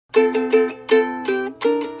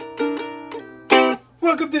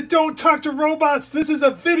Welcome to Don't Talk to Robots. This is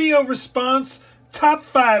a video response. Top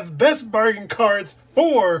 5 best bargain cards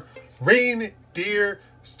for Reindeer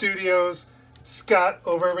Studios. Scott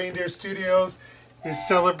over at Reindeer Studios is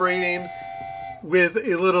celebrating with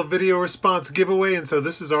a little video response giveaway. And so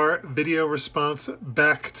this is our video response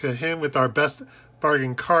back to him with our best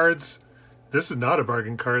bargain cards. This is not a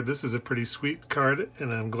bargain card. This is a pretty sweet card,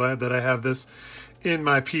 and I'm glad that I have this in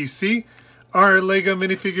my PC. Our Lego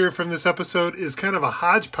minifigure from this episode is kind of a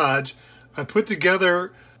hodgepodge. I put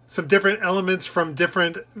together some different elements from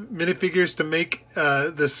different minifigures to make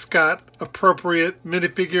this Scott appropriate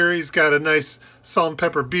minifigure. He's got a nice salt and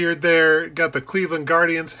pepper beard there, got the Cleveland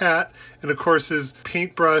Guardians hat, and of course his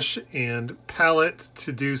paintbrush and palette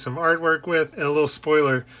to do some artwork with. And a little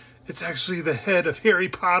spoiler, it's actually the head of Harry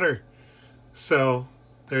Potter. So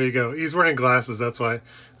there you go. He's wearing glasses, that's why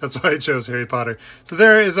I chose Harry Potter. So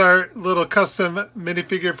there is our little custom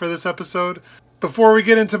minifigure for this episode. Before we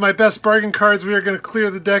get into my best bargain cards, we are going to clear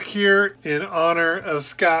the deck here in honor of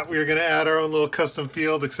Scott. We are going to add our own little custom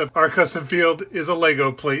field, except our custom field is a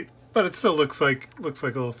Lego plate, but it still looks like a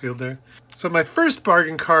little field there. So my first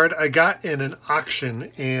bargain card I got in an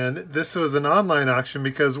auction, and this was an online auction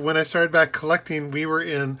because when I started back collecting, we were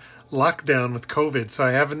in lockdown with COVID, so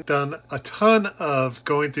I haven't done a ton of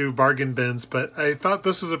going through bargain bins, but I thought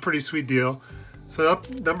this was a pretty sweet deal. So up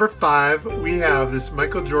number 5, we have this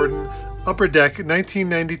Michael Jordan Upper Deck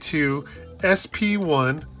 1992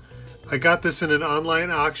 SP1. I got this in an online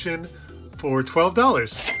auction for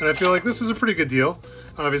 $12, and I feel like this is a pretty good deal.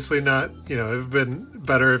 Obviously not, it would have been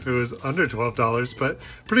better if it was under $12, but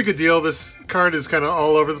pretty good deal. This card is kind of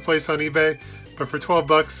all over the place on eBay, but for 12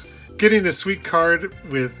 bucks, getting this sweet card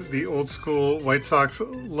with the old school White Sox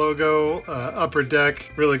logo, Upper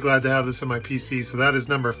Deck. Really glad to have this in my PC. So that is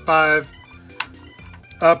number 5.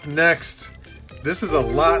 Up next, this is a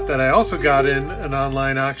lot that I also got in an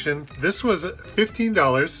online auction. This was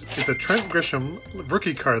 $15. It's a Trent Grisham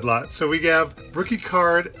rookie card lot. So we have rookie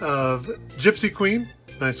card of Gypsy Queen.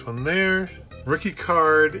 Nice one there. Rookie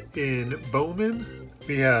card in Bowman.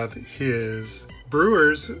 We have his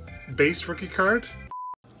Brewers base rookie card.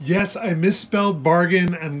 Yes, I misspelled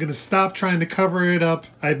bargain. I'm going to stop trying to cover it up.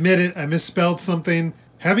 I admit it, I misspelled something.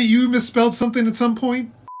 Haven't you misspelled something at some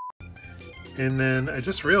point? And then I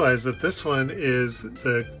just realized that this one is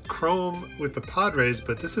the chrome with the Padres,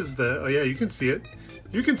 but this is the, oh yeah, you can see it.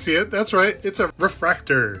 You can see it, that's right, it's a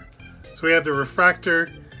refractor. So we have the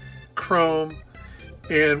refractor, chrome,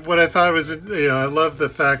 and what I thought was, I love the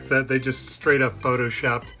fact that they just straight up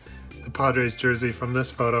photoshopped the Padres jersey from this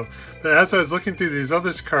photo. But as I was looking through these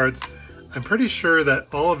other cards, I'm pretty sure that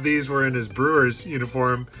all of these were in his Brewers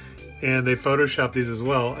uniform, and they photoshopped these as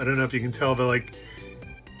well. I don't know if you can tell, but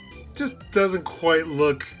just doesn't quite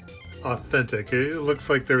look authentic. It looks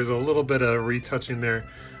like there was a little bit of retouching there.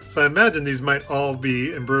 So I imagine these might all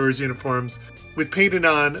be in Brewers uniforms with painted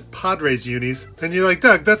on Padres unis. And you're like,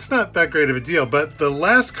 Doug, that's not that great of a deal. But the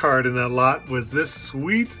last card in that lot was this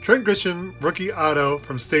sweet Trent Grisham rookie auto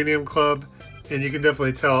from Stadium Club. And you can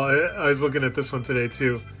definitely tell, I was looking at this one today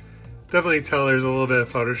too. Definitely tell there's a little bit of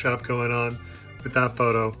Photoshop going on with that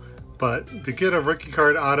photo. But to get a rookie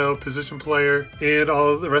card auto, position player, and all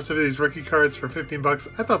of the rest of these rookie cards for 15 bucks,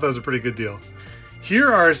 I thought that was a pretty good deal.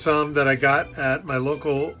 Here are some that I got at my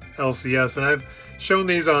local LCS, and I've shown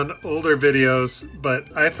these on older videos,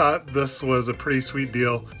 but I thought this was a pretty sweet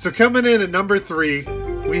deal. So coming in at number 3,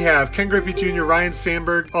 we have Ken Griffey Jr., Ryan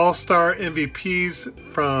Sandberg, All-Star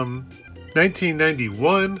MVPs from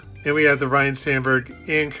 1991. And we have the Ryan Sandberg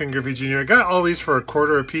and Ken Griffey Jr. I got all these for a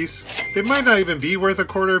quarter a piece. They might not even be worth a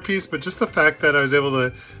quarter a piece, but just the fact that I was able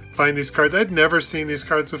to find these cards. I'd never seen these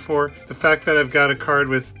cards before. The fact that I've got a card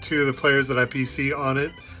with 2 of the players that I PC on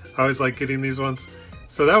it, I always like getting these ones.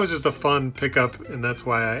 So that was just a fun pickup, and that's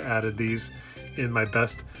why I added these in my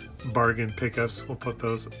best bargain pickups. We'll put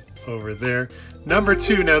those over there. Number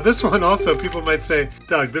 2, now this one also, people might say,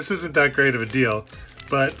 Doug, this isn't that great of a deal,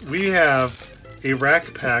 but we have a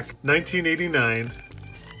Rack Pack 1989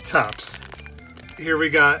 Topps. Here we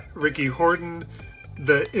got Ricky Horton,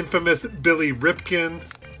 the infamous Billy Ripken,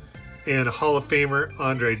 and Hall of Famer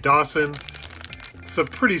Andre Dawson. So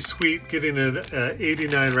pretty sweet getting an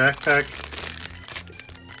 89 Rack Pack.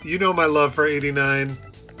 You know my love for 89.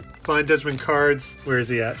 Flying Dutchman Cards, where is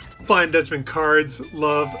he at? Flying Dutchman Cards,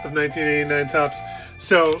 love of 1989 Topps.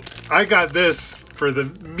 So I got this for the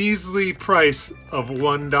measly price of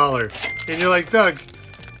 $1. And you're like, Doug,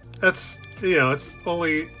 that's,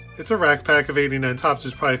 it's a rack pack of 89 Topps.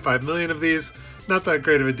 There's probably 5 million of these. Not that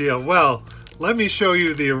great of a deal. Well, let me show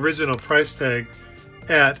you the original price tag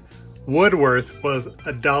at Woodworth was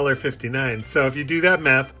 $1.59. So if you do that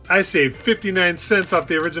math, I saved 59 cents off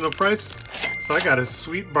the original price. So I got a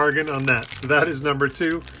sweet bargain on that. So that is number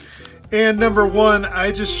 2. And number 1,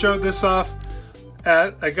 I just showed this off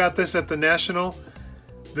I got this at the National.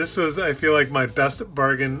 This was, I feel like, my best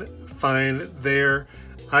bargain find there.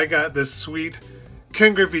 I got this sweet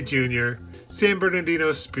Ken Griffey Jr. San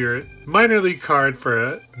Bernardino Spirit minor league card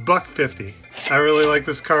for $1.50. I really like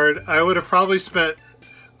this card. I would have probably spent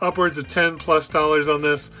upwards of $10+ on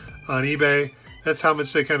this on eBay. That's how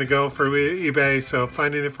much they kind of go for eBay. So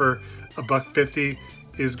finding it for $1.50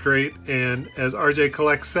 is great. And as RJ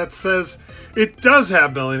Collects Sets says, it does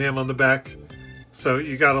have Bellingham on the back. So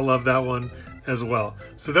you gotta love that one as well.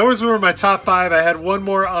 So those were my top 5. I had one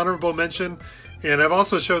more honorable mention, and I've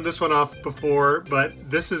also shown this one off before, but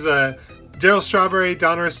this is a Darryl Strawberry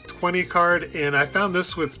Donruss 20 card, and I found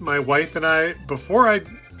this with my wife and I before I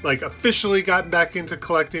officially gotten back into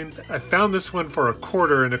collecting. I found this one for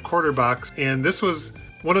 $1 in a quarter box, and this was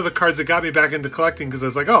one of the cards that got me back into collecting because I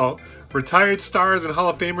was like, oh, retired stars and Hall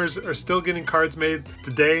of Famers are still getting cards made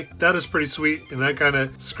today. That is pretty sweet, and that kind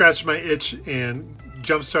of scratched my itch and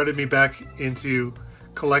jump-started me back into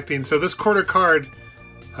collecting. So this quarter card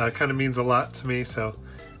kind of means a lot to me, so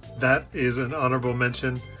that is an honorable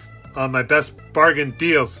mention on my best bargain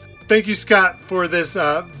deals. Thank you, Scott, for this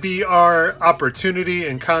BR opportunity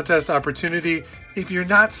and contest opportunity. If you're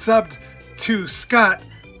not subbed to Scott,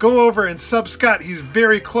 go over and sub Scott. He's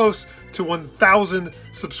very close to 1,000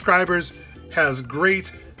 subscribers, has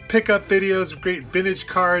great pickup videos, great vintage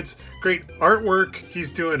cards, great artwork.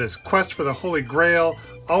 He's doing his quest for the Holy Grail.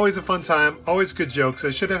 Always a fun time, always good jokes. I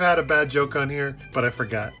should have had a bad joke on here, but I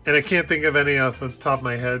forgot. And I can't think of any off the top of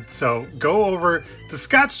my head. So go over to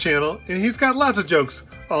Scott's channel, and he's got lots of jokes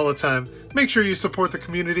all the time. Make sure you support the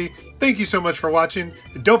community. Thank you so much for watching,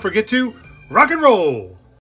 and don't forget to rock and roll!